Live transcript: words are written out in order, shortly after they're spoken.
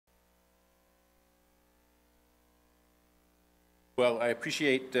Well, I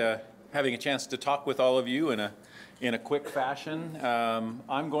appreciate having a chance to talk with all of you in a quick fashion.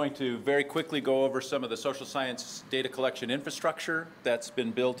 I'm going to very quickly go over some of the social science data collection infrastructure that's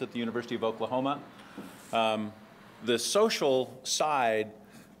been built at the University of Oklahoma. The social side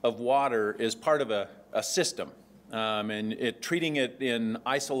of water is part of a system, and treating it in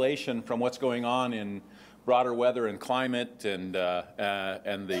isolation from what's going on in broader weather and climate and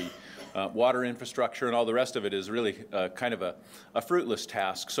the water infrastructure and all the rest of it is really kind of a fruitless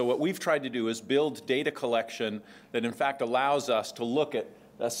task. So what we've tried to do is build data collection that in fact allows us to look at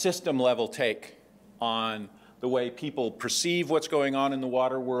a system level take on the way people perceive what's going on in the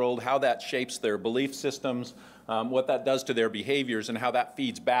water world, how that shapes their belief systems, what that does to their behaviors, and how that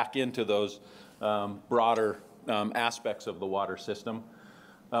feeds back into those broader aspects of the water system.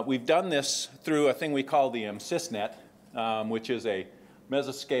 We've done this through a thing we call the SysNet, which is a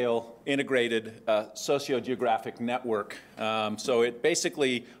mesoscale integrated sociogeographic network. So it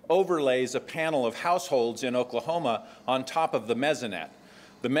basically overlays a panel of households in Oklahoma on top of the mesonet.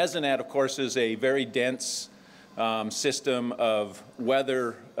 The mesonet, of course, is a very dense system of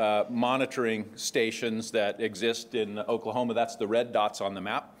weather monitoring stations that exist in Oklahoma. That's the red dots on the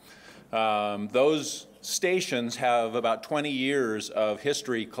map. Those stations have about 20 years of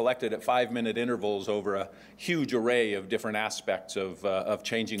history collected at 5-minute intervals over a huge array of different aspects of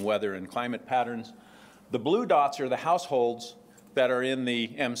changing weather and climate patterns. The blue dots are the households that are in the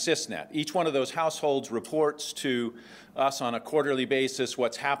SysNet. Each one of those households reports to us on a quarterly basis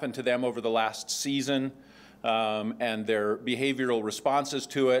what's happened to them over the last season and their behavioral responses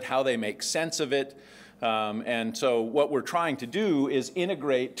to it, how they make sense of it. And so what we're trying to do is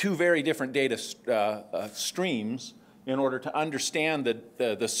integrate two very different data streams in order to understand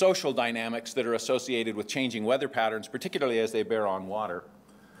the social dynamics that are associated with changing weather patterns, particularly as they bear on water.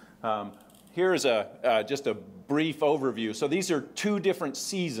 Here's just a brief overview. So these are two different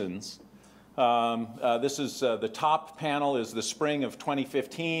seasons. This is the top panel is the spring of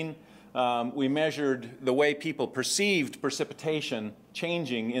 2015. We measured the way people perceived precipitation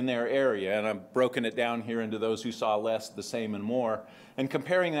changing in their area, and I've broken it down here into those who saw less, the same, and more, and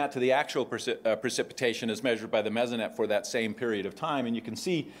comparing that to the actual precipitation as measured by the mesonet for that same period of time, and you can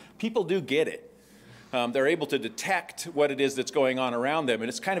see people do get it. They're able to detect what it is that's going on around them, and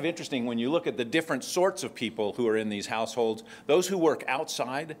it's kind of interesting when you look at the different sorts of people who are in these households, those who work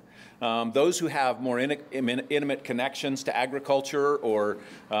outside, those who have more intimate connections to agriculture or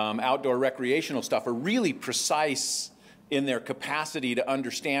outdoor recreational stuff are really precise in their capacity to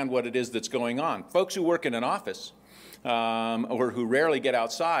understand what it is that's going on. Folks who work in an office or who rarely get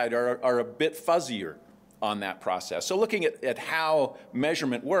outside are a bit fuzzier on that process. So looking at how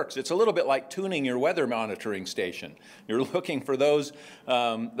measurement works, it's a little bit like tuning your weather monitoring station. You're looking for those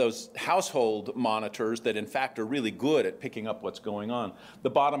household monitors that in fact are really good at picking up what's going on. The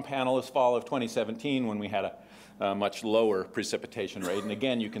bottom panel is fall of 2017 when we had a much lower precipitation rate. And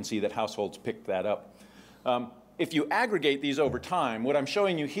again, you can see that households picked that up. If you aggregate these over time, what I'm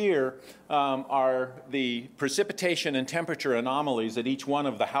showing you here are the precipitation and temperature anomalies at each one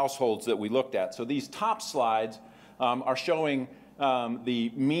of the households that we looked at. So these top slides are showing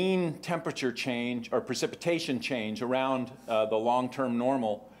the mean temperature change or precipitation change around the long-term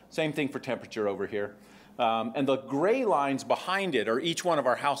normal. Same thing for temperature over here. And the gray lines behind it are each one of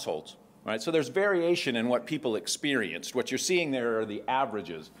our households. Right? So there's variation in what people experienced. What you're seeing there are the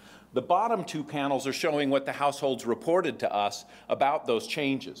averages. The bottom two panels are showing what the households reported to us about those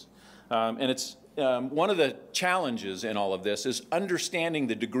changes. And it's one of the challenges in all of this is understanding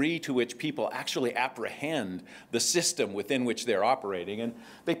the degree to which people actually apprehend the system within which they're operating. And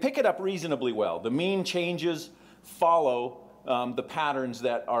they pick it up reasonably well. The mean changes follow the patterns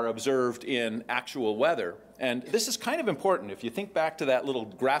that are observed in actual weather. And this is kind of important. If you think back to that little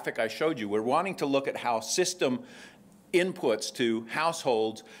graphic I showed you, we're wanting to look at how system inputs to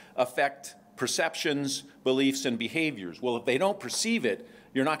households affect perceptions, beliefs, and behaviors. Well, if they don't perceive it,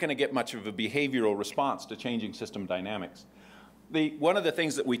 you're not going to get much of a behavioral response to changing system dynamics. One of the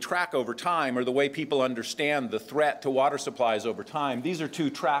things that we track over time are the way people understand the threat to water supplies over time. These are two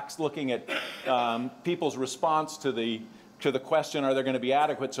tracks looking at people's response to the question, are there going to be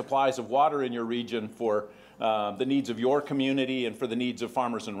adequate supplies of water in your region for the needs of your community and for the needs of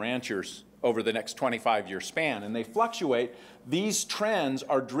farmers and ranchers over the next 25-year span. And they fluctuate. These trends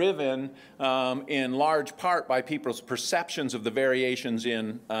are driven in large part by people's perceptions of the variations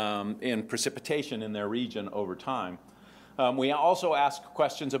in precipitation in their region over time. We also ask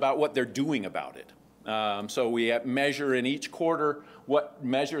questions about what they're doing about it. So we measure in each quarter what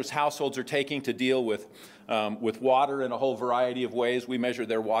measures households are taking to deal with with water in a whole variety of ways. We measure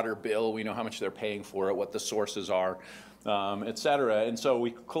their water bill. We know how much they're paying for it, what the sources are, et cetera. And so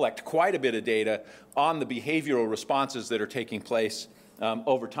we collect quite a bit of data on the behavioral responses that are taking place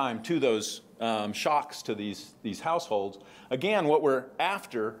over time to those shocks to these households. Again, what we're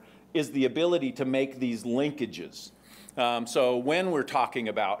after is the ability to make these linkages. So when we're talking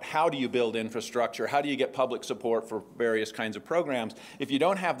about how do you build infrastructure, how do you get public support for various kinds of programs, if you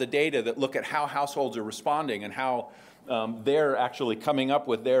don't have the data that look at how households are responding and how they're actually coming up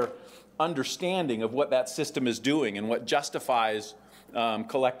with their understanding of what that system is doing and what justifies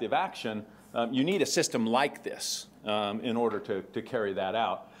collective action, you need a system like this in order to carry that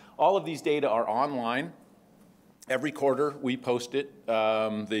out. All of these data are online. Every quarter we post it.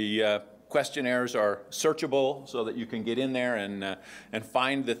 The questionnaires are searchable so that you can get in there and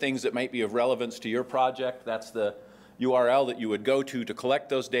find the things that might be of relevance to your project. That's the URL that you would go to collect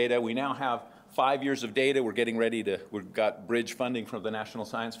those data. We now have 5 years of data. We're getting ready to, we've got bridge funding from the National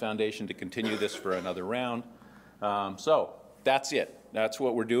Science Foundation to continue this for another round. So that's it. That's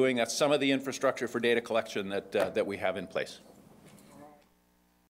what we're doing. That's some of the infrastructure for data collection that we have in place.